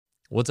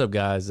What's up,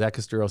 guys? Zach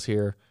Casturos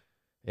here,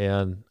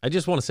 and I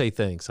just want to say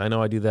thanks. I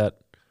know I do that.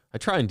 I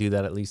try and do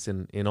that at least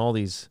in all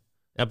these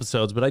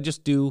episodes, but I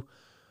just do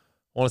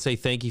want to say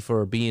thank you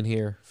for being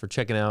here, for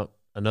checking out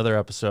another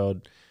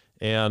episode.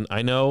 And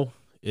I know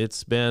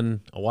it's been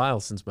a while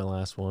since my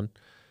last one.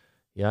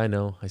 Yeah, I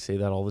know. I say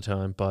that all the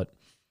time, but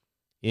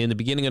in the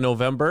beginning of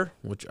November,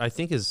 which I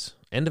think is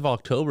end of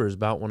October, is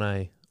about when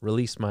I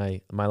released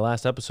my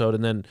last episode,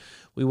 and then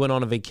we went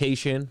on a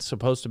vacation,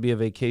 supposed to be a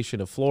vacation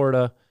to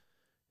Florida,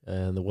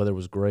 and the weather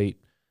was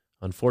great.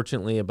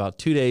 Unfortunately, about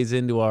 2 days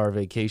into our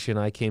vacation,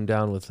 I came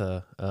down with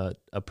a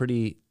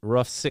pretty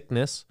rough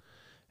sickness,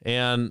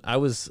 and I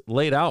was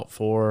laid out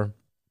for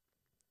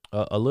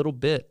a little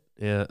bit,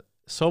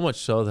 so much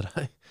so that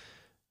I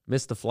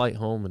missed the flight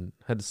home and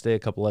had to stay a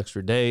couple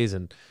extra days.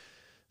 And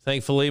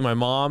thankfully, my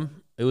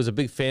mom, it was a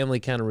big family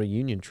kind of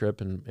reunion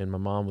trip, and my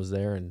mom was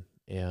there,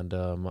 and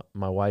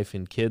my wife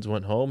and kids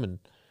went home, and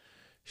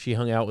she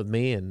hung out with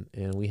me,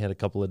 and we had a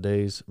couple of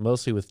days,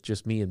 mostly with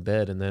just me in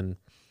bed. And then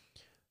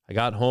I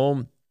got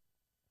home,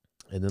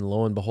 and then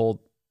lo and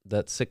behold,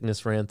 that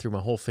sickness ran through my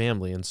whole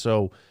family. And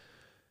so,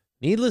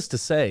 needless to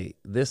say,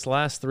 this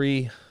last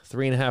three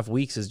and a half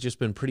weeks has just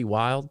been pretty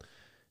wild.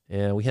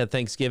 And we had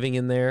Thanksgiving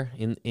in there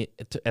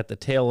at the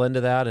tail end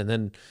of that, and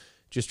then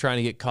just trying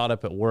to get caught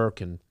up at work,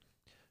 and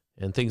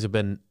things have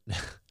been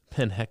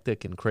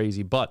hectic and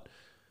crazy. But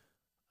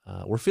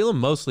we're feeling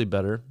mostly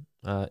better.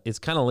 It's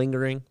kind of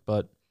lingering,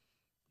 but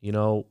you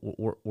know,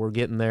 we're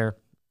getting there,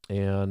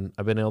 and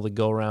I've been able to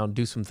go around,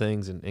 do some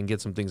things, and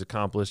get some things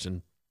accomplished,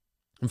 and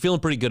I'm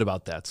feeling pretty good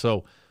about that.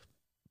 So,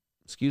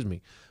 excuse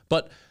me.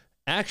 But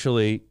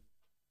actually,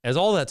 as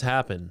all that's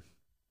happened,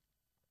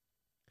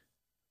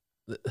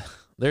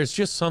 there's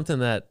just something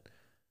that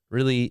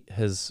really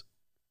has,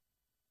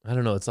 I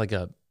don't know, it's like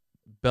a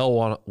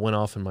bell went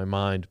off in my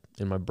mind,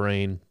 in my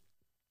brain,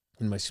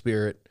 in my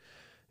spirit,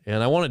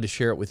 and I wanted to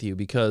share it with you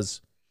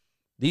because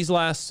these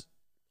last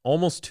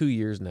almost 2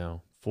 years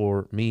now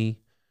for me,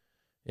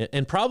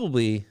 and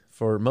probably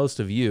for most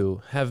of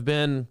you, have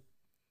been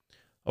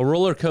a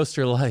roller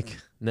coaster like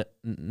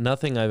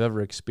nothing I've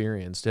ever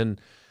experienced. And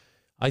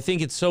I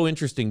think it's so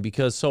interesting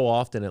because so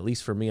often, at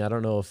least for me, I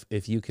don't know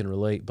if you can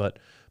relate, but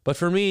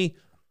for me,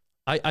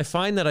 I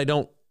find that I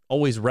don't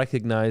always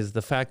recognize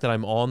the fact that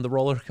I'm on the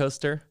roller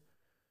coaster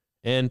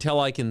until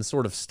I can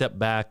sort of step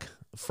back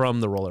from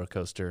the roller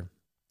coaster,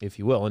 if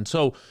you will. And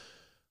so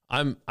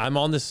I'm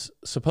on this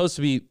supposed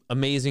to be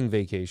amazing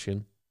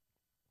vacation.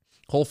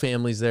 Whole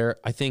family's there.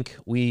 I think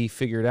we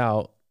figured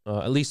out,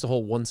 at least the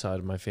whole one side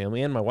of my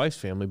family and my wife's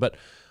family, but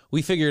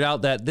we figured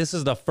out that this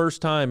is the first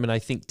time in, I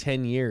think,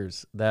 10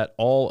 years that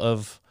all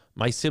of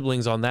my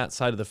siblings on that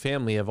side of the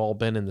family have all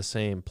been in the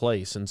same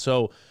place. And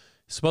so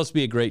it's supposed to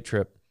be a great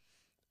trip.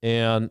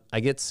 And I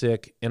get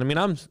sick. And I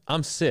mean,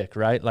 I'm sick,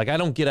 right? Like, I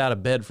don't get out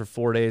of bed for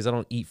 4 days. I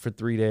don't eat for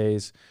 3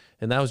 days.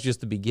 And that was just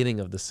the beginning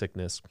of the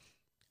sickness.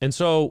 And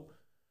so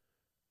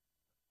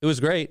it was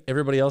great.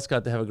 Everybody else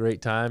got to have a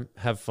great time,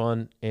 have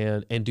fun,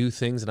 and do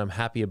things, and I'm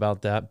happy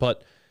about that.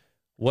 But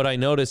what I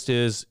noticed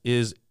is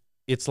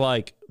it's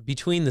like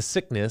between the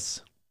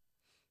sickness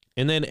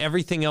and then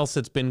everything else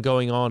that's been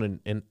going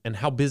on, and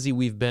how busy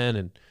we've been,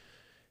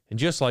 and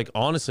just like,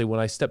 honestly, when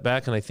I step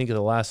back and I think of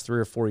the last 3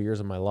 or 4 years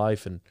of my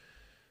life,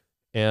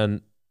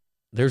 and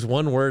there's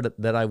one word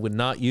that I would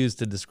not use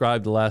to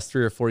describe the last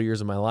 3 or 4 years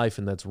of my life,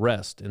 and that's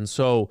rest. And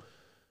so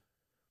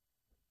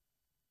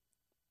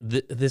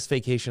this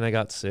vacation, I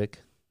got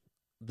sick.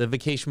 The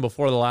vacation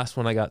before the last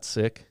one, I got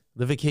sick.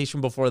 The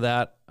vacation before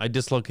that, I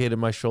dislocated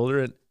my shoulder.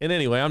 And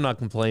anyway, I'm not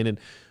complaining.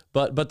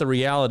 But the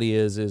reality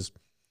is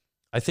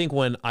I think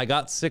when I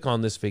got sick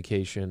on this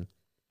vacation,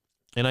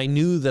 and I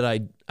knew that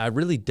I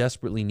really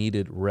desperately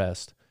needed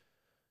rest.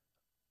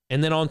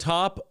 And then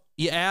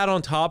you add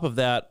on top of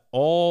that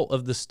all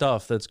of the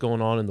stuff that's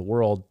going on in the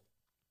world.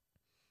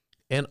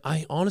 And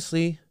I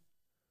honestly,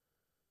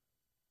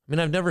 I mean,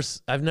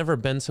 I've never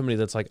been somebody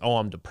that's like, oh,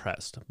 I'm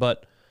depressed.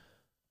 But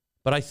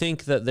I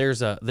think that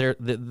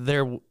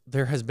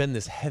there has been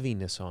this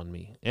heaviness on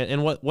me.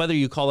 And whether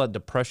you call that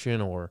depression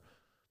or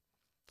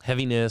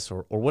heaviness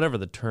or whatever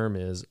the term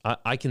is,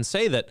 I can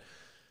say that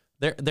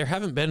there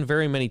haven't been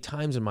very many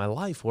times in my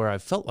life where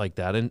I've felt like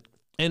that.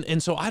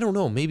 And so I don't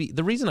know, maybe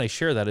the reason I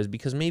share that is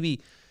because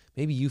maybe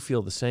you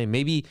feel the same.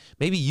 Maybe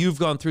you've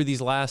gone through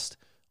these last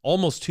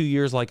almost 2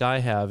 years like I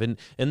have, and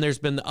there's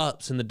been the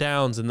ups and the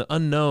downs and the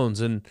unknowns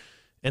and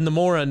the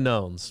more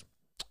unknowns,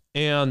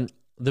 and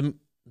the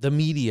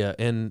media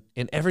and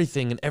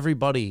everything and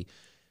everybody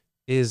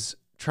is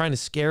trying to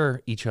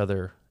scare each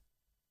other,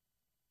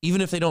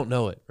 even if they don't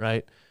know it,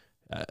 right?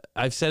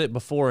 I've said it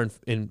before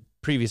in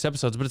previous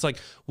episodes, but it's like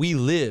we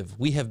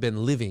have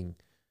been living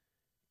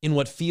in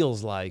what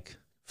feels like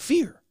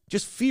fear,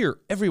 just fear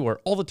everywhere,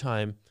 all the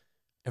time,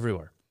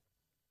 everywhere.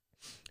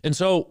 And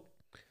so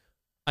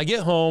I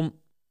get home,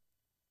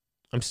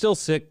 I'm still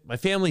sick, my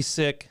family's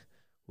sick,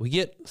 we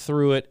get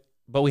through it,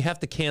 but we have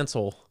to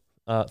cancel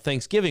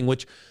Thanksgiving,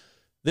 which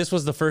this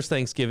was the first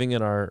Thanksgiving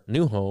in our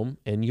new home,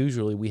 and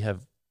usually we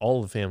have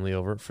all the family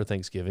over for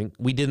Thanksgiving.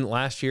 We didn't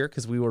last year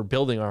because we were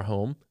building our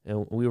home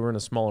and we were in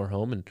a smaller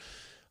home. And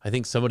I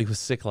think somebody was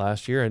sick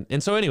last year.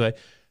 And so anyway,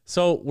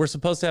 so we're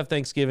supposed to have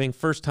Thanksgiving,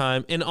 first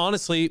time. And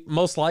honestly,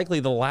 most likely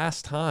the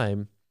last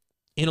time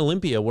in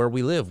Olympia where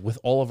we live with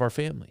all of our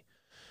family.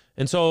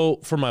 And so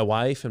for my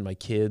wife and my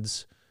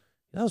kids,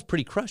 that was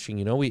pretty crushing.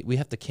 You know, we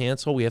have to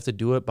cancel. We have to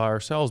do it by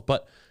ourselves.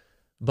 But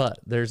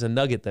there's a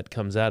nugget that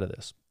comes out of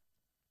this.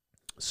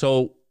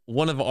 So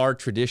one of our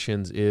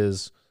traditions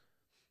is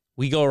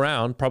we go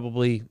around,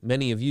 probably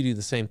many of you do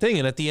the same thing.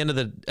 And at the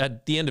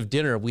end of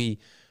dinner, we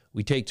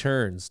take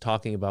turns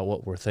talking about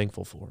what we're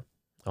thankful for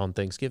on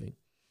Thanksgiving.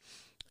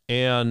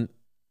 And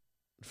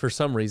for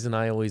some reason,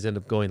 I always end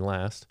up going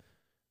last.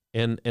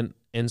 And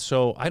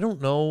so I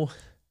don't know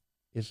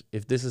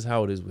if this is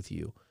how it is with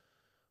you.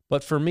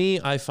 But for me,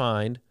 I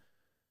find,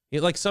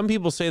 like some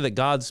people say that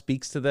God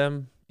speaks to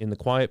them in the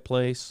quiet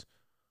place.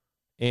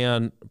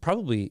 And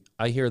probably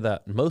I hear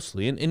that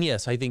mostly. And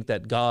yes, I think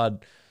that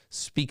God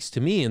speaks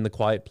to me in the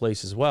quiet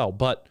place as well.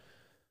 But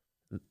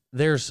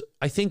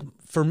I think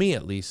for me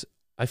at least,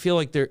 I feel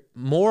like there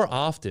more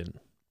often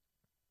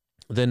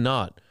than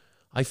not,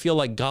 I feel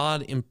like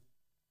God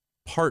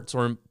imparts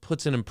or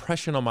puts an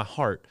impression on my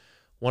heart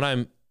when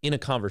I'm in a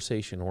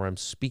conversation or I'm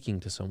speaking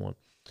to someone.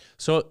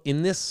 So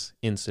in this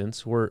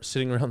instance, we're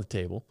sitting around the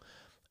table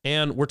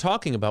and we're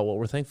talking about what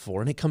we're thankful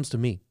for, and it comes to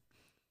me.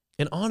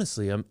 And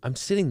honestly, I'm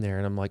sitting there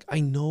and I'm like, I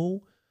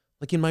know,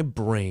 like in my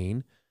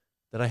brain,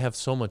 that I have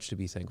so much to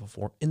be thankful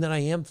for and that I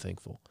am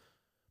thankful.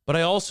 But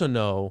I also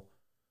know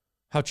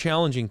how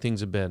challenging things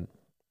have been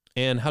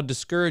and how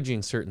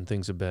discouraging certain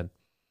things have been.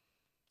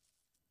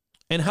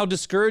 And how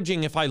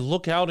discouraging, if I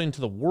look out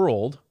into the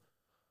world,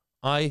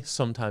 I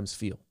sometimes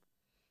feel.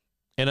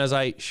 And as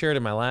I shared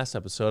in my last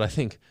episode, I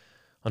think,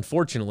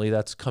 unfortunately,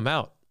 that's come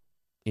out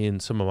in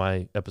some of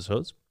my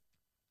episodes.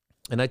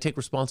 And I take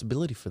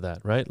responsibility for that,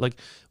 right? Like,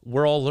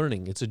 we're all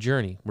learning. It's a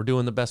journey. We're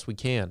doing the best we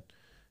can.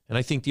 And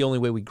I think the only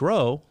way we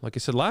grow, like I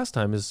said last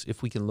time, is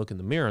if we can look in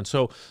the mirror. And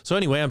so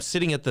anyway, I'm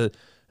sitting at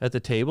the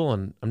table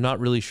and I'm not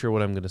really sure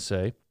what I'm going to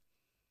say.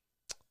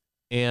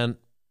 And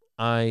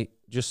I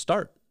just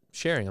start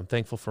sharing. I'm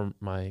thankful for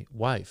my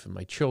wife and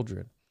my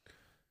children,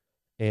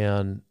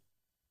 and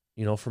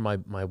you know, for my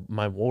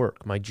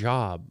work, my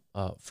job,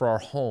 for our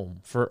home,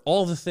 for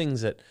all the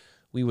things that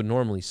we would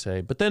normally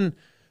say. But then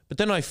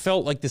I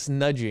felt like this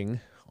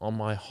nudging on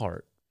my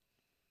heart.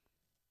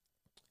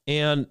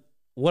 And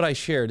what I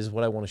shared is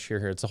what I want to share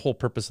here. It's the whole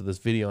purpose of this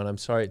video, and I'm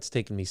sorry it's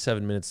taken me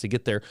 7 minutes to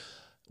get there.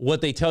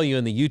 What they tell you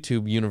in the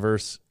YouTube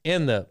universe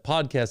and the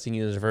podcasting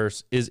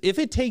universe is if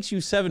it takes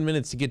you 7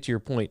 minutes to get to your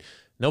point,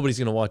 nobody's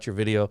going to watch your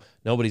video.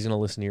 Nobody's going to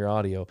listen to your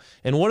audio.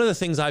 And one of the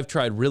things I've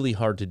tried really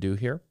hard to do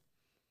here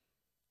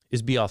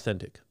is be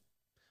authentic.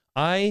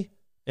 I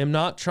am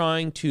not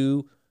trying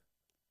to,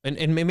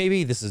 and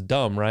maybe this is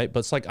dumb, right? But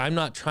it's like I'm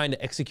not trying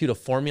to execute a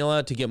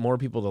formula to get more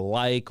people to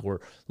like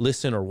or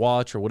listen or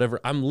watch or whatever.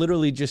 I'm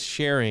literally just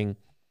sharing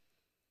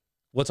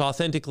what's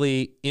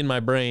authentically in my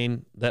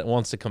brain that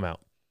wants to come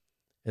out.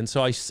 And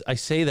so I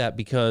say that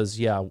because,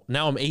 yeah,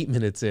 now I'm 8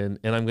 minutes in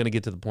and I'm going to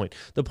get to the point.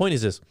 The point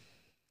is this.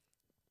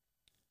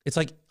 It's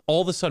like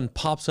all of a sudden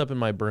pops up in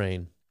my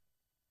brain,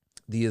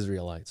 the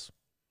Israelites.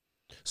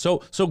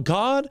 So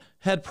God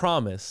had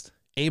promised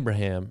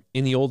Abraham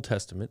in the Old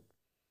Testament,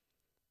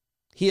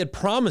 he had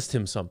promised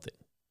him something.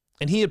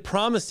 And he had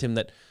promised him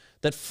that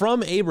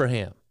from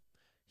Abraham,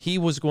 he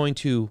was going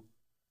to,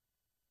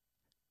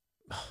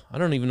 I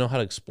don't even know how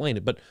to explain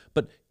it, but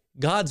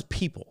God's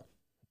people,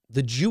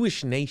 the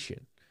Jewish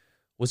nation,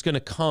 was going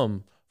to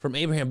come from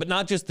Abraham, but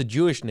not just the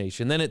Jewish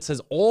nation. Then it says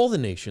all the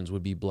nations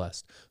would be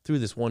blessed through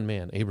this one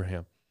man,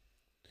 Abraham.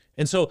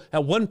 And so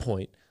at one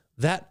point,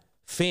 that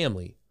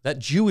family, that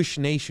Jewish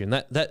nation,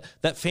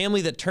 that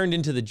family that turned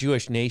into the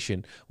Jewish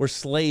nation were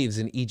slaves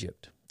in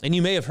Egypt. And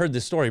you may have heard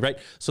this story, right?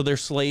 So they're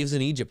slaves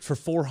in Egypt for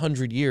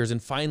 400 years.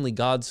 And finally,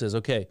 God says,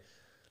 okay,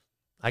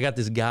 I got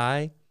this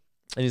guy,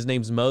 and his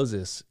name's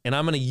Moses, and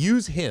I'm going to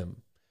use him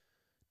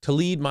to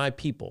lead my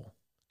people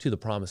to the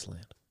promised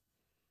land.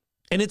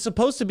 And it's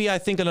supposed to be, I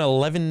think, an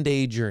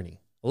 11-day journey.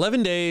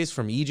 11 days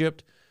from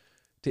Egypt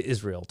to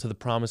Israel, to the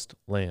promised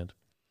land.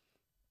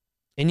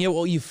 And yet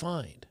what you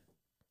find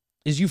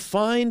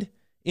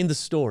in the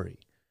story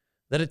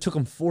that it took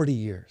them 40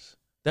 years.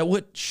 That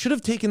what should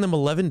have taken them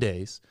 11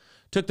 days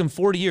took them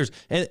 40 years.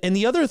 And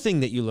the other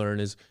thing that you learn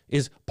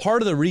is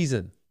part of the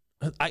reason,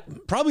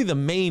 probably the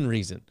main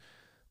reason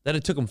that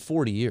it took them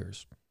 40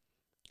 years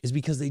is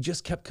because they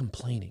just kept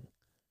complaining.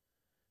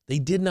 They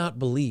did not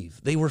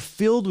believe. They were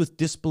filled with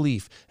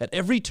disbelief at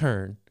every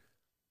turn,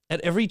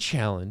 at every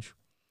challenge.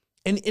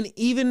 And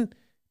even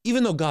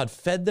though God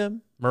fed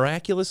them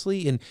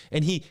miraculously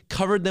and he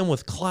covered them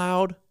with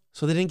cloud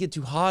so they didn't get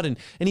too hot, and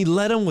he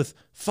led them with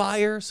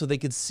fire so they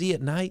could see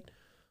at night.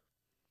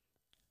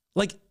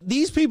 Like,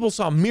 these people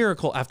saw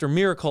miracle after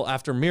miracle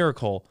after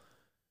miracle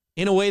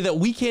in a way that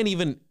we can't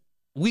even,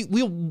 we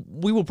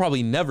will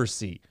probably never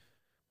see.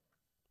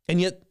 And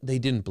yet they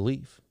didn't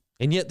believe.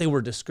 And yet they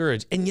were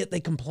discouraged. And yet they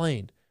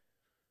complained.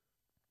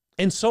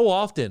 And so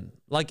often,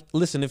 like,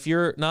 listen, if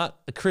you're not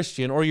a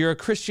Christian, or you're a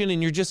Christian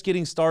and you're just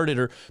getting started,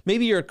 or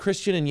maybe you're a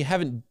Christian and you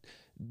haven't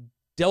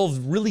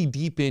delved really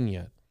deep in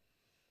yet,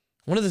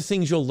 one of the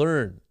things you'll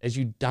learn as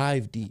you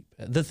dive deep,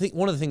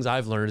 one of the things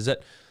I've learned is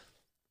that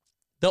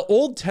the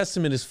Old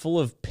Testament is full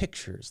of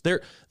pictures.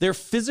 They're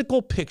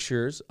physical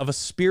pictures of a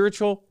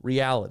spiritual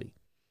reality,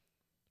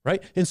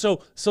 right? And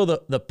so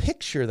the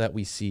picture that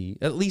we see,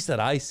 at least that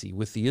I see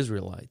with the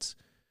Israelites,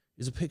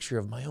 is a picture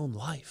of my own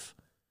life.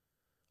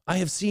 I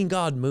have seen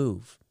God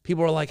move.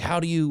 People are like, how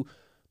do you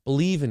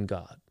believe in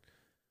God?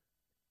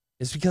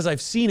 It's because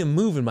I've seen him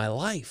move in my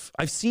life.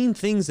 I've seen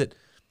things that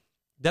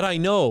I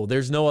know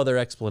there's no other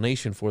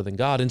explanation for than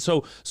God. And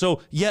so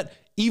yet,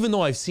 even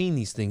though I've seen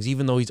these things,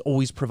 even though he's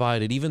always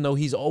provided, even though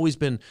he's always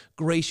been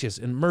gracious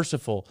and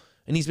merciful,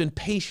 and he's been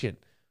patient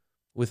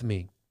with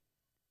me,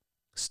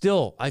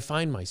 still I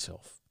find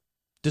myself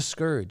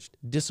discouraged,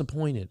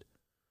 disappointed,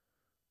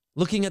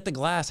 looking at the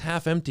glass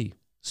half empty,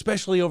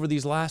 especially over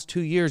these last 2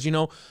 years,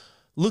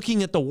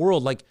 looking at the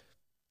world like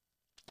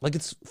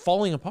it's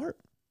falling apart.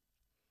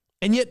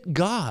 And yet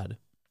God,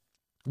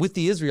 with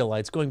the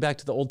Israelites, going back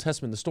to the Old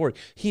Testament, the story,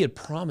 he had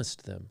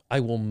promised them,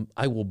 I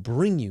will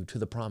bring you to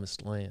the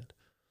promised land.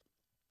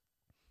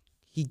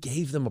 He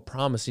gave them a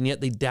promise, and yet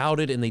they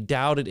doubted and they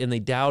doubted and they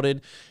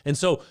doubted. And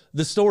so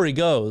the story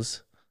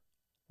goes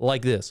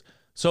like this.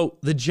 So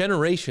the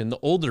generation, the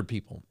older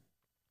people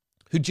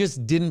who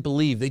just didn't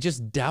believe, they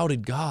just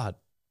doubted God,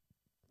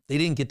 they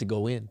didn't get to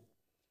go in.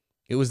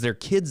 It was their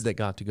kids that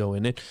got to go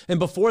in. And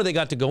before they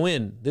got to go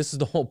in, this is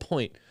the whole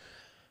point,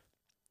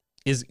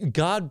 is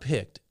God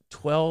picked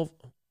 12,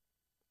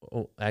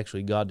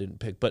 actually God didn't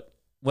pick, but,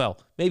 well,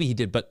 maybe he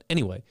did, but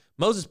anyway,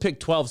 Moses picked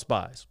 12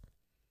 spies.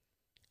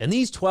 And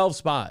these 12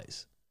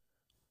 spies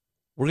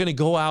were going to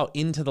go out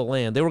into the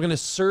land. They were going to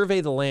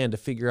survey the land to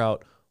figure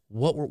out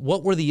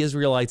what were the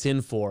Israelites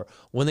in for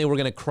when they were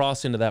going to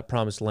cross into that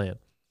promised land.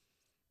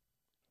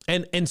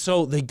 And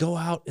so they go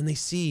out and they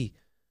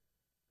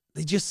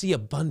just see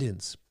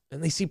abundance,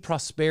 and they see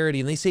prosperity,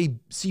 and they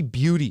see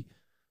beauty.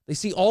 They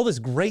see all this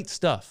great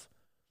stuff.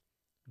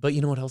 But you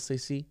know what else they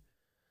see?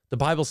 The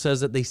Bible says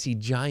that they see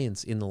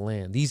giants in the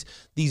land.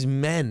 These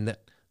men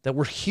that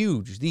were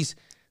huge, these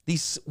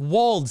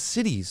walled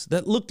cities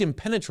that looked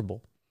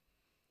impenetrable.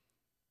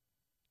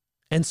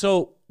 And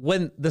so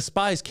when the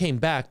spies came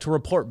back to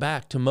report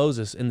back to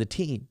Moses and the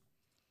team,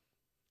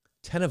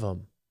 10 of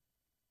them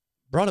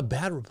brought a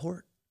bad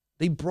report.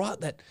 They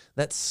brought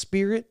that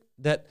spirit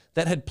that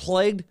had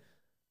plagued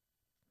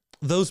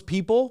those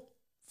people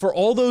for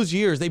all those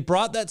years. They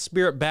brought that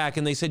spirit back,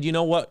 and they said, you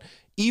know what?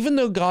 Even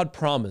though God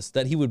promised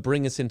that he would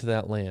bring us into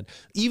that land,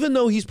 even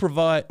though he's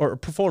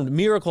performed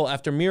miracle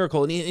after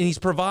miracle, and he's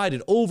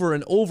provided over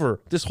and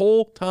over this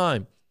whole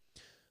time,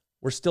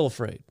 we're still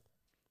afraid.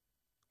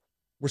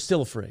 We're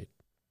still afraid.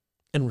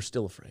 And we're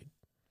still afraid.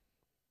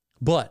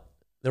 But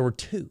there were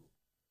 2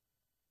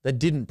 that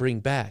didn't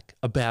bring back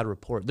a bad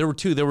report. There were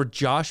 2. There were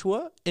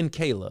Joshua and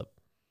Caleb,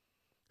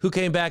 who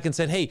came back and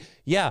said, hey,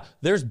 yeah,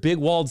 there's big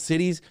walled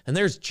cities and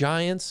there's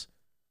giants,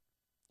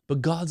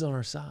 but God's on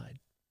our side.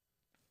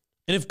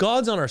 And if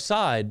God's on our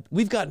side,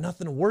 we've got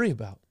nothing to worry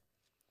about.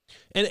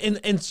 And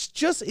it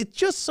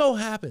just so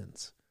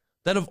happens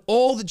that of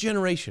all the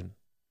generation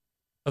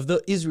of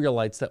the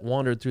Israelites that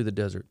wandered through the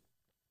desert,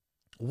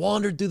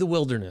 wandered through the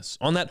wilderness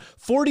on that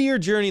 40-year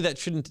journey that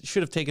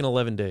should have taken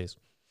 11 days,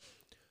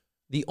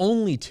 the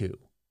only 2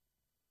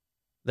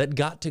 that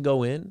got to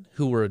go in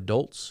who were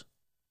adults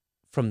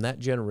from that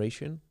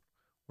generation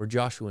were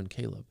Joshua and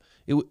Caleb.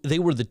 They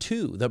were the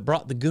 2 that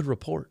brought the good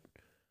report.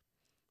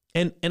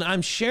 And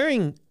I'm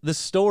sharing this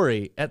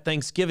story at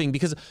Thanksgiving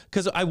because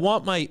I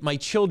want my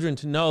children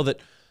to know that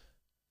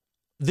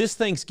this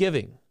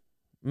Thanksgiving,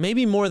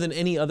 maybe more than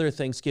any other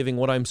Thanksgiving,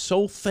 what I'm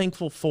so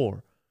thankful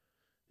for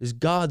is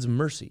God's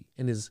mercy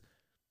and his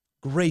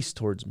grace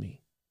towards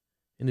me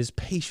and his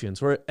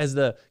patience, or as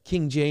the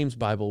King James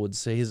Bible would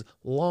say, his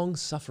long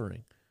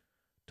suffering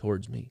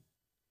towards me.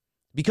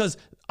 Because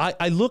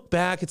I look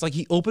back, it's like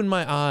he opened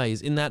my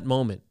eyes in that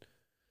moment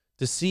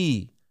to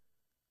see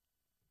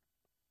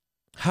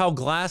how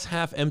glass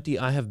half empty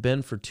I have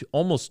been for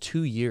almost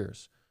 2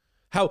 years.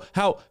 How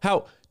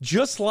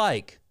just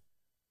like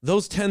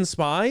those 10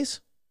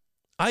 spies,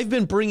 I've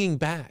been bringing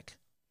back,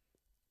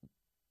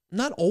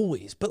 not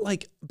always, but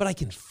I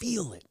can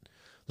feel it.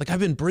 Like I've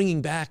been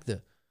bringing back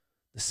the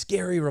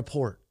scary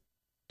report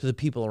to the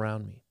people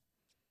around me.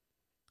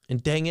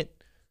 And dang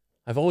it,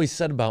 I've always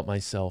said about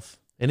myself,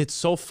 and it's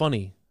so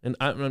funny, and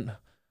I got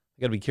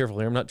to be careful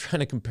here. I'm not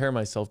trying to compare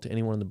myself to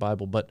anyone in the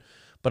Bible, but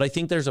I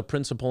think there's a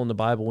principle in the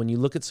Bible. When you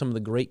look at some of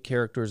the great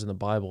characters in the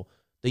Bible,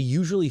 they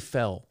usually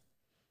fell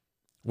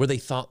where they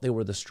thought they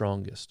were the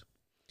strongest.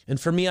 And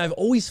for me, I've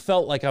always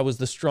felt like I was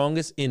the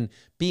strongest in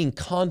being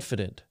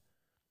confident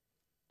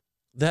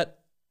that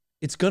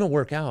it's going to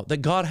work out,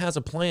 that God has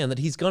a plan, that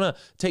he's going to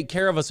take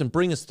care of us and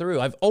bring us through.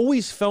 I've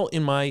always felt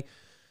in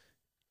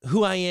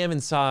who I am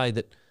inside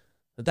that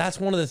that's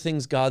one of the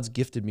things God's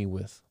gifted me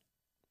with.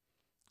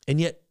 And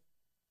yet,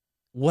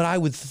 what I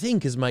would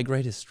think is my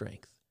greatest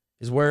strength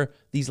is where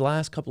these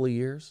last couple of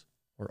years,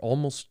 or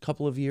almost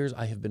couple of years,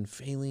 I have been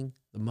failing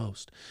the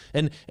most.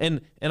 And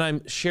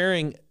I'm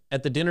sharing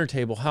at the dinner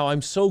table how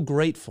I'm so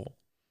grateful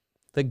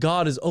that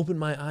God has opened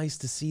my eyes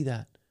to see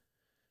that.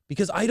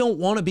 Because I don't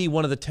want to be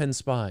one of the 10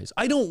 spies.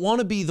 I don't want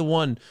to be the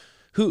one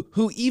who,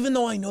 even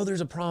though I know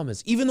there's a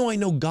promise, even though I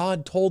know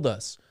God told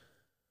us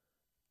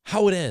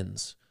how it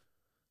ends,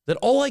 that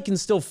all I can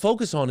still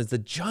focus on is the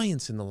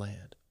giants in the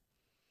land.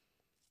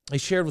 I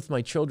shared with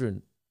my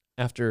children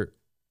after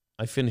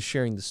I finished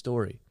sharing the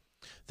story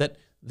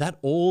that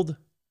Old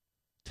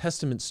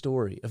Testament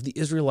story of the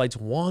Israelites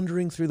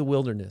wandering through the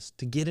wilderness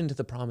to get into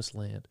the promised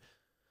land.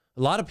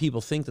 A lot of people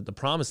think that the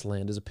promised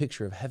land is a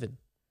picture of heaven,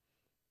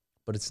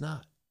 but it's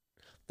not.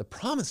 The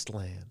promised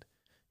land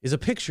is a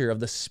picture of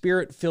the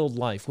Spirit-filled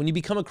life. When you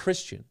become a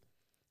Christian,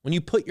 when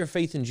you put your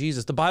faith in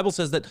Jesus, the Bible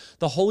says that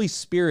the Holy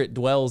Spirit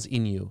dwells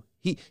in you.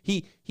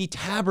 He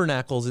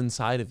tabernacles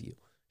inside of you.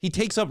 He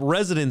takes up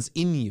residence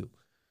in you,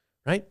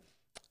 right?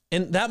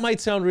 And that might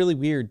sound really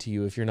weird to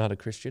you if you're not a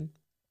Christian,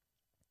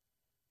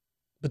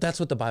 but that's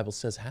what the Bible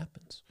says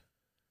happens.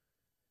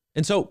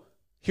 And so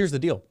here's the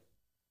deal.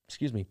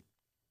 Excuse me.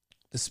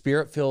 The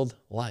Spirit-filled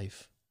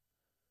life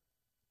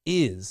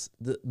is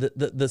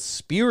the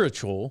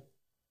spiritual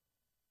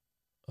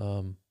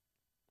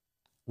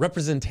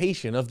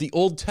representation of the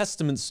Old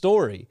Testament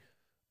story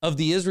of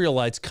the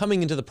Israelites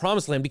coming into the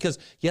promised land, because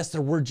yes,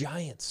 there were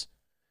giants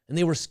and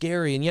they were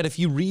scary. And yet if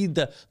you read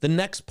the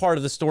next part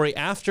of the story,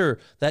 after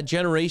that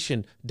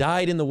generation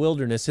died in the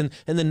wilderness and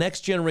the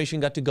next generation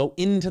got to go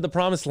into the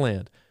promised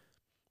land,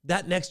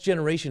 that next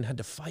generation had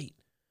to fight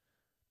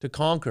to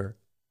conquer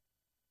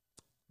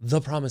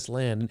the promised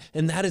land.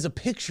 And that is a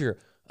picture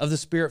of the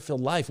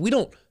Spirit-filled life. We're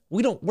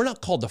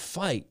not called to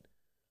fight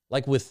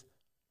like with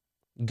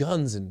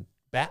guns and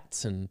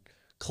bats and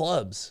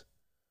clubs.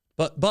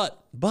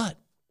 But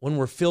when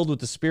we're filled with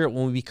the Spirit,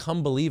 when we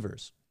become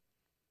believers,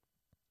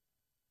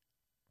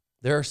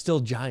 there are still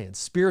giants,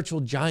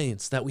 spiritual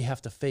giants that we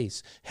have to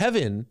face.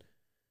 Heaven,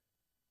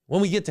 when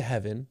we get to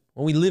heaven,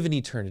 when we live in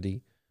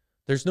eternity,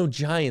 there's no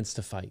giants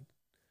to fight,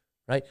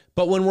 right?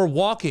 But when we're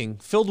walking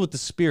filled with the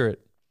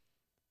Spirit,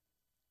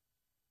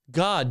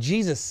 God,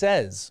 Jesus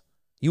says,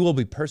 you will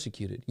be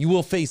persecuted. You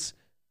will face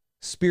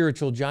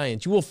spiritual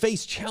giants. You will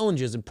face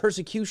challenges and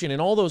persecution and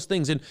all those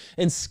things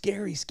and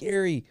scary,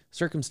 scary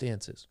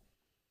circumstances.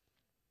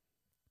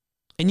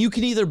 And you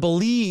can either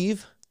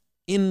believe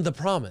in the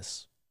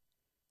promise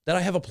that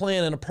I have a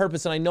plan and a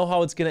purpose and I know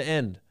how it's going to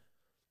end,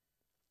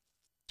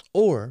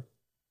 or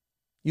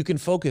you can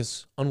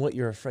focus on what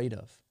you're afraid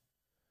of.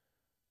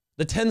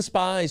 The 10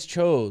 spies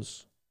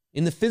chose,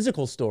 in the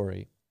physical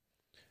story,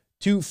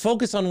 to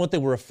focus on what they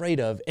were afraid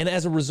of, and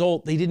as a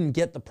result, they didn't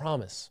get the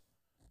promise.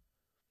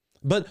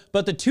 But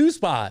the 2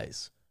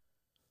 spies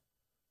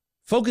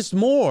focused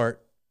more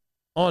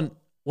on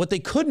what they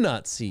could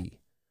not see,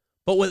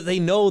 but what they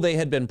know they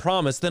had been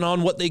promised, than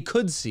on what they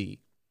could see.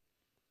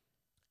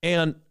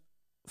 And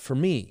for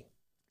me,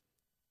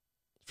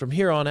 from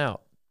here on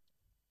out,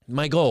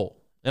 my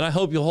goal, and I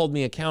hope you'll hold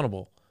me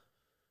accountable,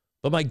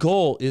 but my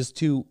goal is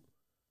to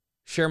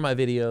share my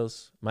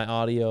videos, my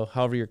audio,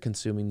 however you're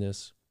consuming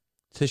this,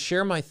 to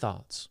share my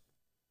thoughts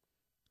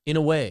in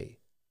a way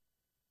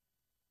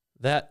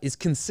that is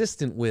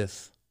consistent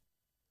with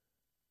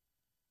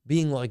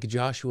being like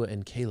Joshua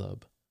and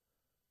Caleb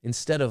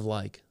instead of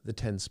like the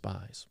 10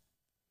 spies.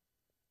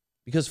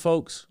 Because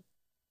folks,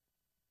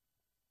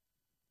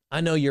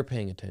 I know you're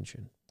paying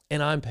attention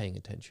and I'm paying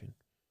attention.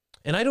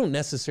 And I don't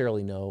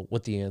necessarily know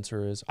what the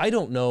answer is. I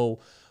don't know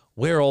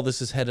where all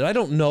this is headed. I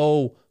don't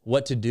know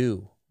what to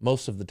do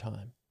most of the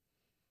time.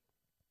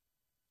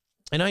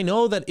 And I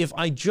know that if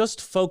I just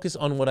focus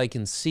on what I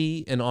can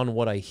see and on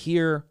what I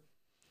hear,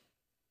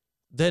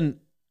 then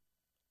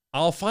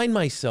I'll find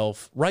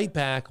myself right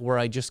back where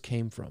I just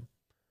came from.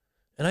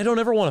 And I don't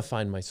ever want to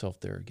find myself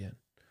there again.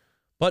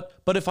 But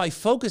if I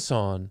focus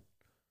on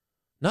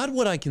not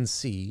what I can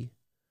see,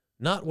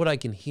 not what I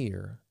can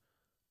hear,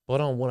 but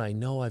on what I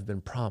know I've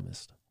been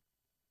promised,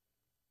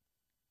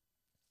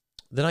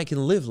 then I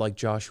can live like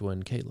Joshua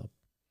and Caleb.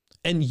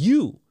 And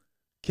you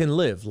can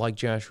live like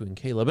Joshua and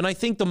Caleb. And I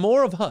think the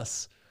more of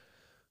us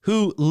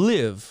who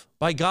live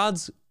by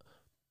God's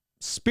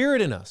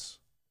Spirit in us,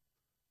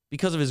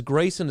 because of his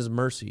grace and his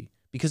mercy,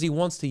 because he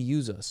wants to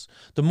use us,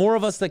 the more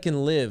of us that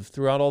can live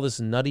throughout all this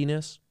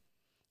nuttiness,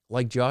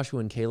 like Joshua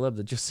and Caleb,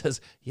 that just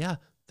says, yeah,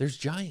 there's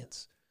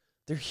giants.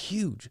 They're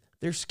huge.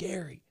 They're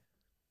scary.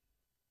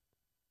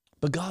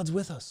 But God's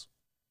with us.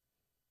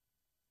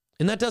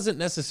 And that doesn't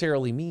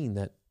necessarily mean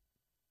that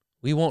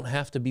we won't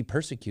have to be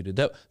persecuted,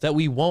 that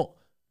we won't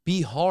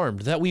be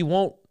harmed, that we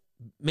won't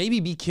maybe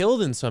be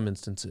killed in some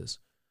instances.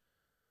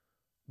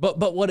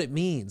 But what it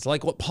means,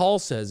 like what Paul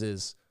says,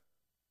 is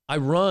I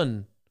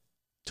run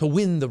to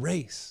win the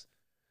race.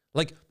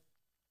 Like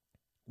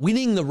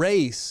winning the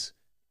race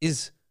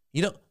is,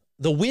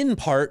 the win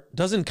part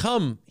doesn't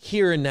come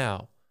here and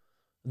now.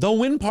 The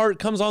win part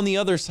comes on the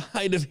other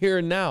side of here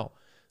and now.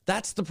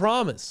 That's the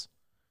promise.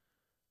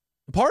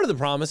 Part of the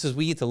promise is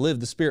we get to live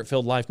the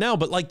Spirit-filled life now,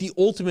 but like the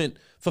ultimate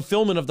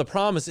fulfillment of the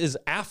promise is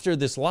after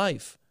this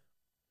life.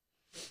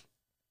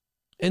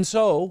 And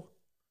so,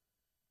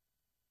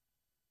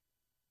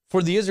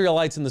 for the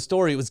Israelites in the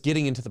story, it was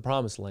getting into the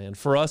promised land.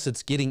 For us,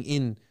 it's getting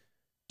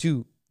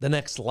into the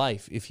next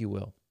life, if you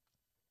will.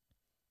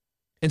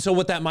 And so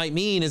what that might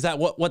mean is that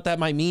what that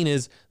might mean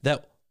is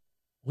that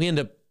we end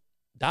up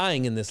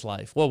dying in this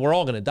life. Well, we're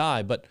all going to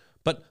die, but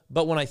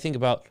when I think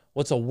about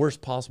what's the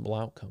worst possible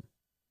outcome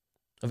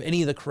of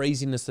any of the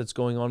craziness that's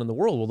going on in the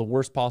world, well, the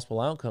worst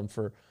possible outcome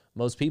for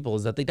most people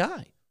is that they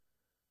die.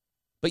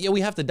 But yet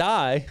we have to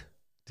die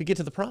to get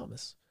to the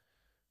promise.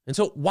 And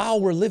so while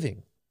we're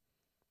living,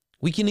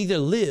 we can either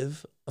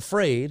live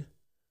afraid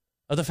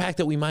of the fact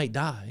that we might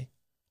die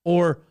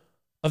or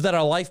of that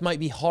our life might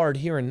be hard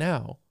here and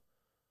now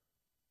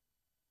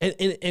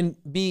and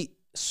be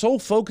so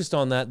focused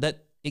on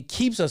that it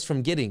keeps us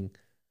from getting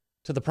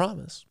to the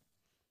promise.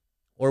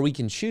 Or we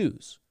can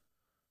choose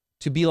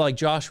to be like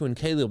Joshua and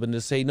Caleb and to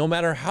say, no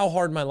matter how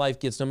hard my life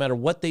gets, no matter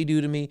what they do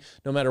to me,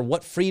 no matter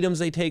what freedoms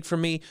they take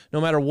from me,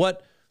 no matter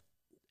what,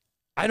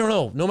 I don't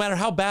know, no matter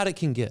how bad it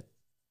can get,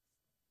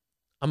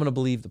 I'm going to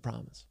believe the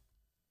promise.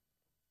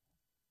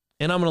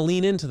 And I'm going to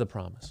lean into the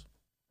promise.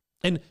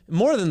 And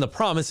more than the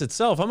promise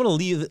itself, I'm going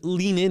to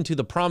lean into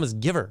the promise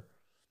giver.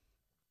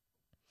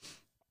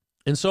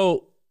 And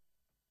so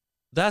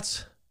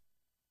that's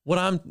what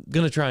I'm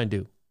going to try and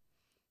do.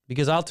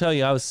 Because I'll tell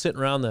you, I was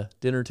sitting around the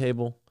dinner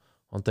table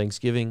on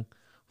Thanksgiving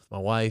with my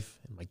wife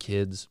and my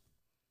kids.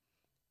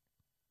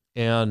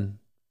 And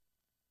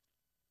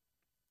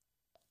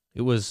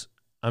it was,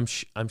 I'm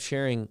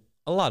sharing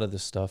a lot of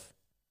this stuff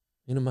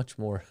in a much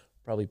more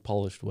probably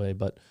polished way,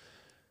 but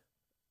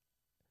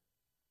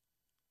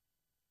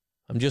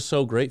I'm just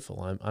so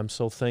grateful. I'm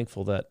so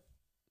thankful that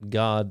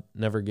God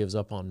never gives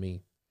up on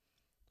me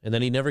and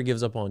that he never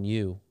gives up on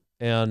you.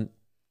 And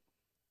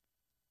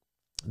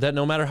that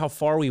no matter how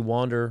far we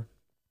wander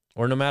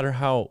or no matter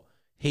how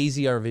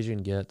hazy our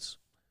vision gets,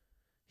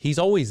 he's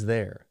always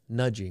there,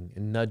 nudging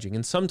and nudging.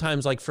 And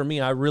sometimes, like for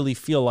me, I really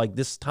feel like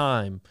this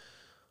time,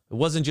 it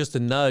wasn't just a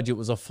nudge, it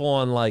was a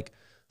full-on like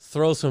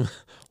throw some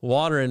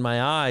water in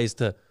my eyes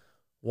to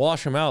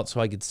wash them out so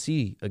I could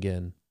see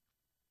again.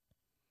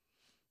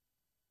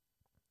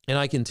 And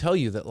I can tell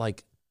you that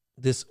like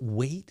this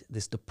weight,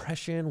 this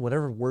depression,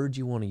 whatever word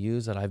you want to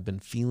use that I've been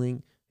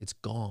feeling, it's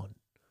gone.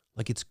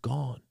 Like it's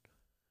gone.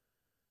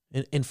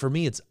 And for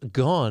me, it's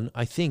gone,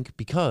 I think,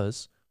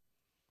 because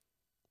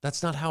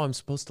that's not how I'm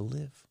supposed to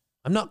live.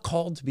 I'm not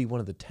called to be one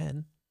of the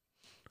 10.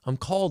 I'm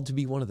called to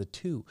be one of the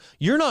 2.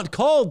 You're not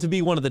called to be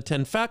one of the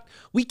 10. In fact,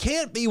 we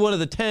can't be one of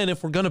the 10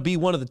 if we're going to be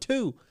one of the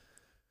 2.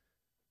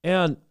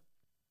 And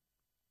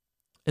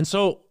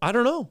so, I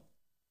don't know.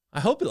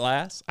 I hope it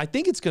lasts. I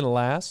think it's going to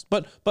last.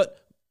 But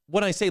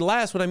when I say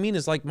last, what I mean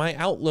is like my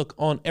outlook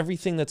on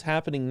everything that's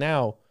happening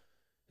now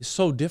is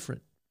so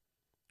different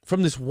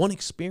from this one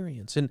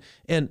experience. And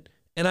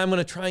I'm going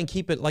to try and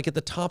keep it like at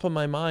the top of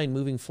my mind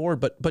moving forward.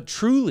 But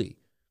truly,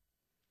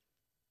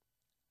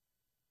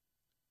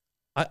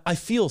 I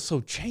feel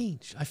so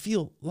changed. I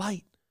feel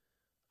light.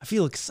 I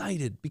feel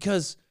excited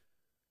because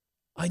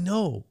I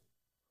know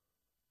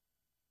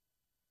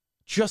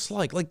just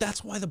like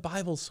that's why the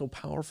Bible's so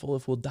powerful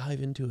if we'll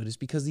dive into it, is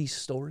because these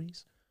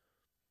stories,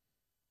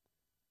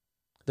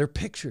 they're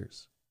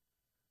pictures.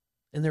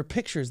 And they're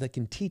pictures that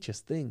can teach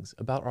us things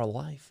about our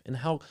life and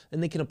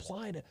they can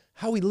apply to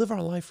how we live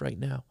our life right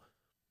now.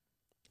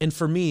 And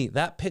for me,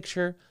 that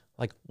picture,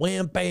 like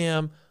wham,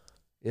 bam,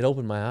 it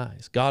opened my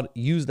eyes. God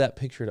used that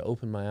picture to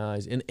open my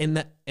eyes.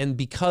 And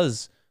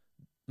because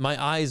my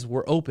eyes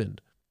were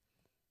opened,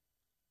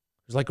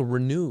 there's like a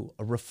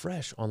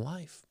refresh on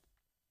life.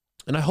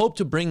 And I hope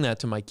to bring that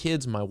to my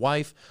kids, my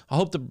wife. I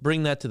hope to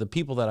bring that to the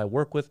people that I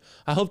work with.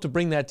 I hope to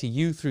bring that to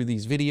you through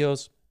these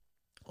videos,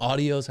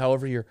 audios,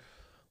 however you're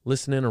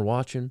listening or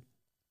watching.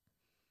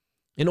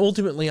 And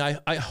ultimately,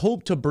 I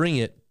hope to bring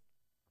it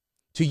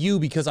to you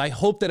because I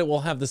hope that it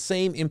will have the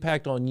same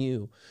impact on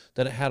you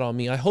that it had on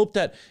me. I hope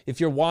that if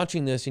you're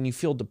watching this and you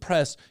feel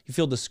depressed, you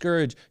feel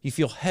discouraged, you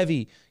feel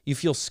heavy, you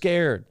feel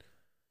scared,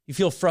 you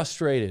feel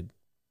frustrated,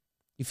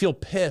 you feel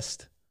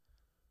pissed,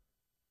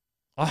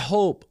 I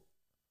hope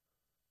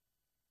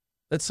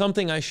that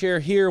something I share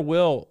here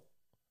will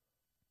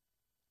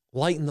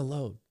lighten the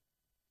load,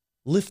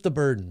 lift the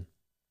burden,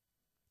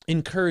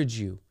 encourage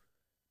you,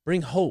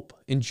 bring hope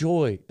and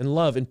joy and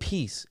love and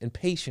peace and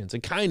patience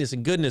and kindness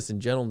and goodness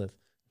and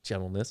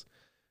gentleness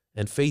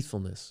and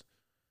faithfulness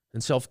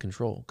and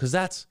self-control, because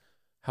that's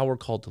how we're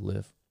called to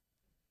live.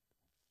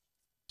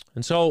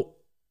 And so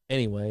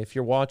anyway, if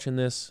you're watching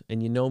this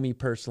and you know me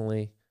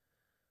personally,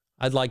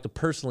 I'd like to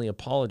personally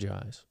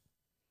apologize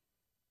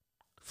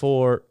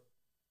for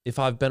if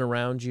I've been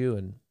around you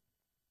and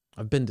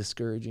I've been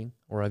discouraging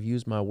or I've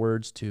used my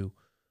words to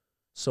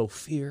sow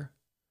fear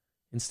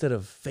instead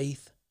of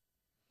faith.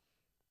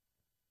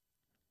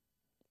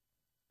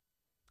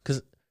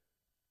 Because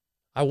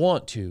I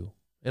want to,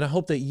 and I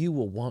hope that you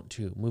will want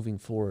to moving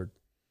forward.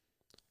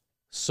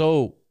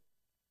 So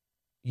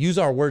use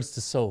our words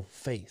to sow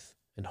faith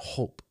and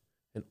hope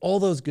and all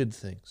those good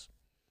things.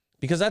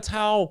 Because that's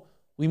how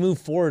we move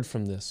forward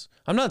from this.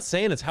 I'm not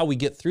saying it's how we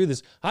get through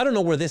this. I don't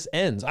know where this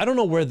ends. I don't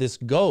know where this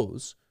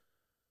goes.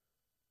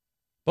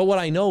 But what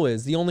I know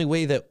is the only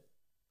way that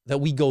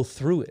we go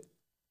through it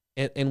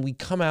and we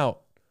come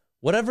out,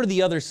 whatever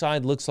the other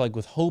side looks like,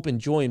 with hope and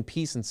joy and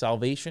peace and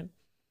salvation,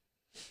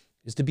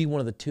 is to be one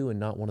of the 2 and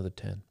not one of the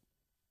 10.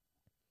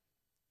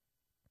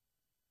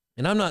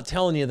 And I'm not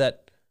telling you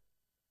that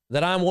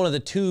I'm one of the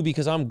 2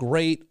 because I'm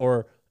great,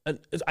 or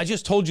I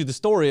just told you the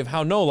story of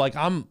how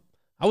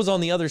I was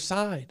on the other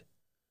side.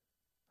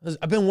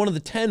 I've been one of the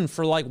 10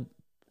 for like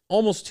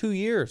almost 2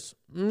 years.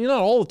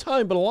 Not all the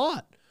time, but a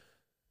lot.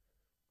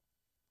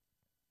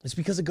 It's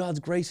because of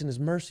God's grace and his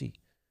mercy.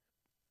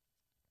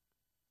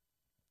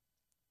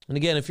 And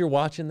again, if you're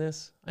watching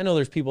this, I know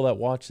there's people that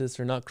watch this,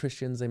 they're not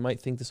Christians. They might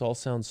think this all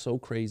sounds so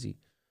crazy.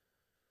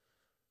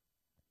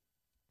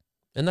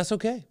 And that's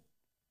okay.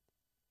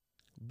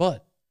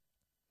 But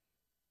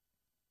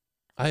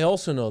I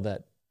also know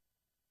that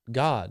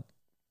God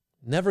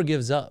never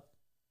gives up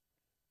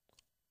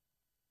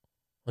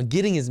on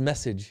getting his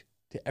message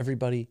to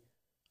everybody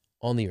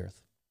on the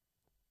earth.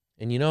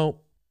 And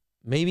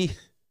maybe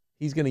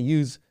he's going to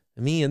use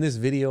me in this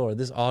video or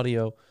this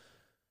audio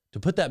to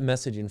put that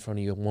message in front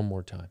of you one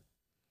more time.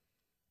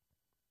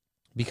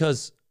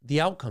 Because the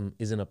outcome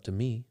isn't up to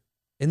me,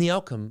 and the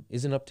outcome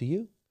isn't up to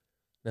you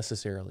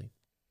necessarily.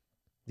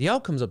 The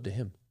outcome's up to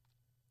him.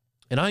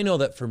 And I know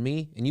that for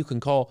me, and you can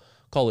call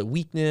it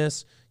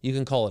weakness, you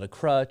can call it a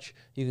crutch,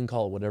 you can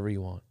call it whatever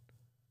you want.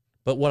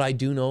 But what I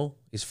do know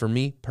is, for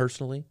me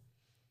personally,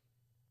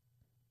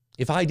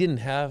 if I didn't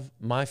have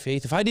my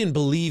faith, if I didn't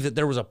believe that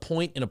there was a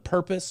point and a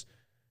purpose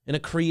and a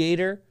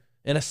creator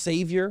and a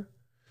savior,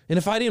 and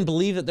if I didn't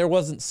believe that there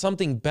wasn't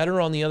something better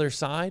on the other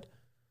side,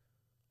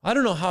 I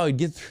don't know how I'd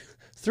get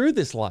through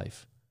this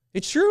life.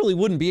 It surely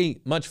wouldn't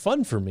be much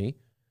fun for me,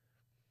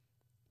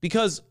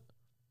 because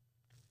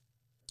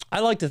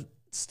I like to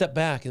step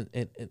back and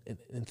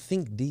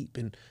think deep.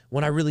 And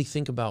when I really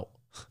think about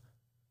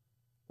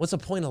what's the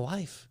point of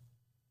life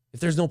if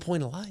there's no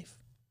point of life?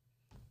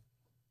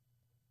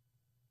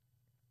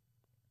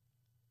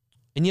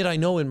 And yet I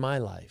know in my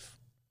life,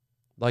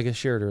 like I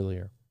shared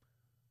earlier,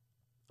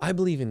 I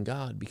believe in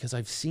God because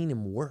I've seen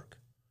him work.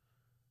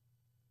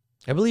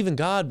 I believe in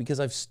God because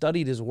I've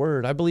studied his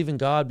word. I believe in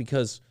God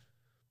because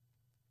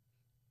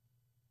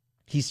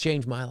he's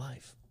changed my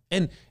life.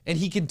 And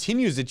he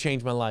continues to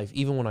change my life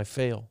even when I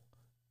fail.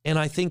 And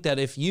I think that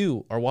if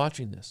you are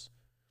watching this,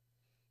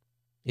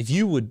 if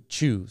you would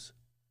choose,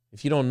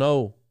 if you don't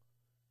know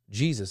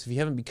Jesus, if you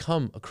haven't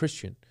become a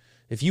Christian,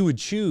 if you would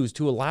choose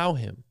to allow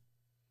him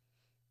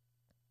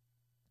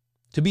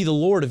to be the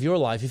Lord of your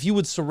life, if you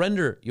would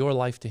surrender your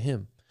life to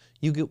him,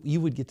 you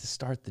would get to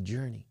start the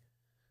journey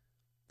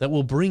that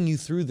will bring you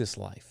through this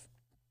life,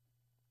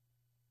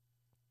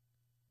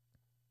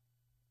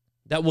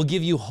 that will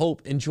give you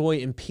hope and joy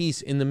and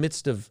peace in the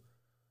midst of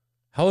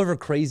however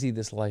crazy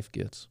this life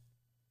gets,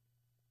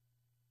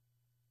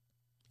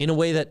 in a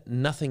way that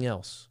nothing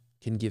else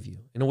can give you,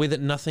 in a way that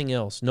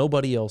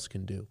nobody else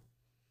can do.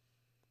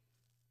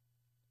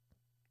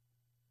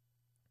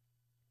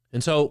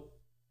 And so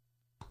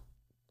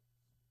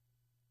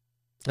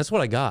that's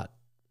what I got.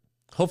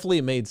 Hopefully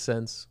it made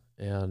sense,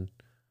 and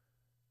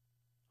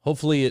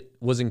hopefully it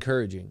was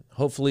encouraging.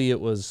 Hopefully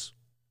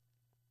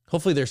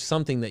there's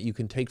something that you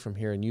can take from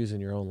here and use in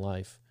your own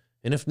life.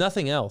 And if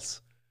nothing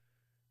else,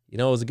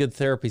 it was a good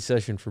therapy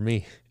session for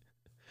me.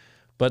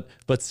 But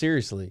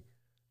seriously,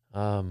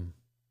 I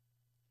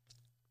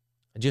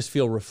just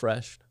feel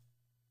refreshed.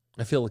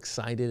 I feel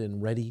excited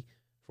and ready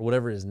for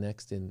whatever is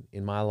next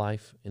in my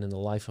life and in the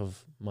life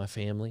of my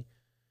family.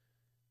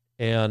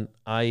 And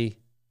I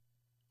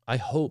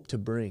hope to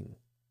bring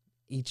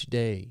each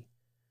day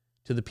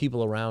to the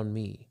people around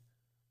me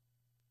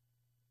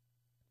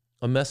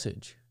a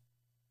message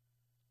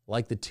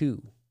like the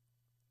 2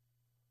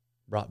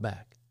 brought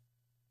back.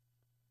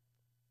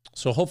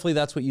 So hopefully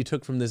that's what you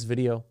took from this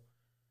video.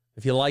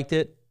 If you liked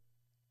it,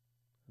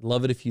 I'd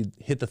love it if you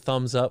hit the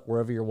thumbs up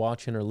wherever you're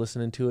watching or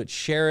listening to it.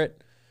 Share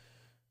it,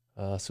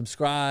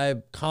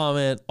 subscribe,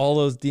 comment, all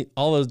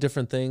those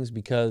different things,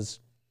 because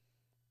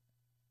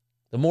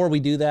the more we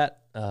do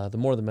that, the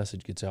more the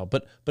message gets out.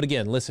 But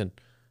again, listen,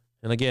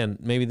 and again,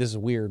 maybe this is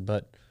weird,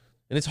 and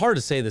it's hard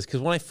to say this,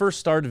 because when I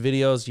first started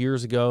videos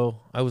years ago,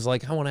 I was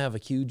like, I want to have a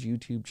huge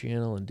YouTube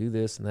channel and do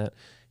this and that.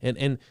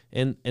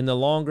 And the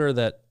longer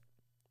that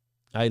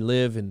I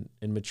live and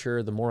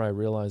mature, the more I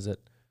realize that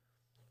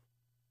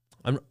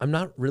I'm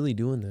not really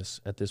doing this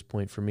at this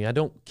point for me. I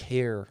don't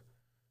care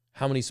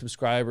how many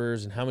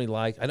subscribers and how many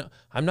likes.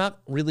 I'm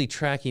not really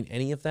tracking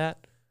any of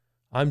that.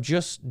 I'm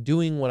just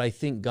doing what I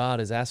think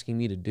God is asking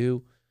me to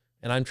do,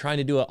 and I'm trying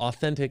to do it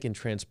authentic and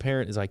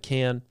transparent as I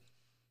can.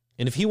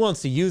 And if he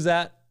wants to use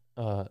that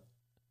to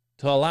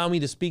allow me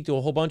to speak to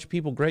a whole bunch of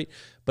people, great.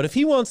 But if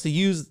he wants to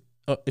use,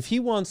 I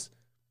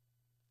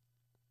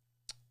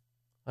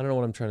don't know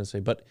what I'm trying to say,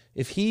 but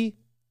if he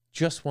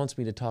just wants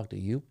me to talk to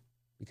you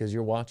because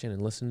you're watching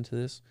and listening to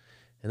this,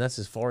 and that's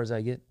as far as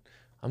I get,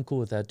 I'm cool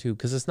with that too,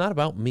 because it's not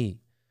about me.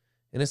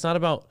 And it's not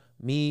about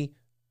me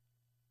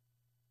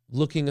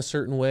looking a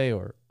certain way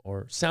or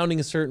sounding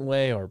a certain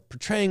way or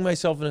portraying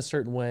myself in a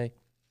certain way.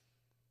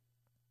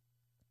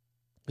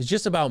 It's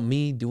just about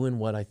me doing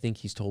what I think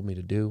he's told me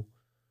to do.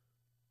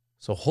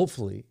 So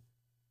hopefully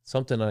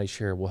something I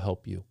share will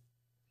help you.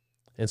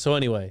 And so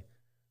anyway,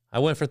 I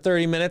went for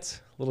 30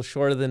 minutes, a little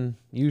shorter than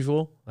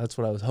usual. That's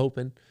what I was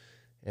hoping.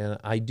 And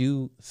I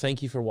do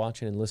thank you for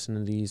watching and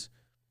listening to these.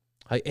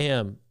 I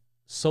am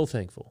so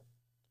thankful,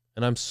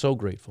 and I'm so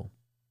grateful.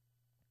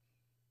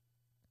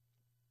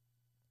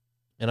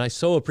 And I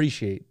so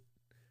appreciate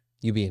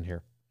you being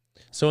here.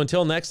 So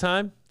until next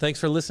time, thanks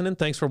for listening.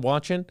 Thanks for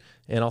watching,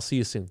 and I'll see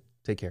you soon.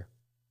 Take care.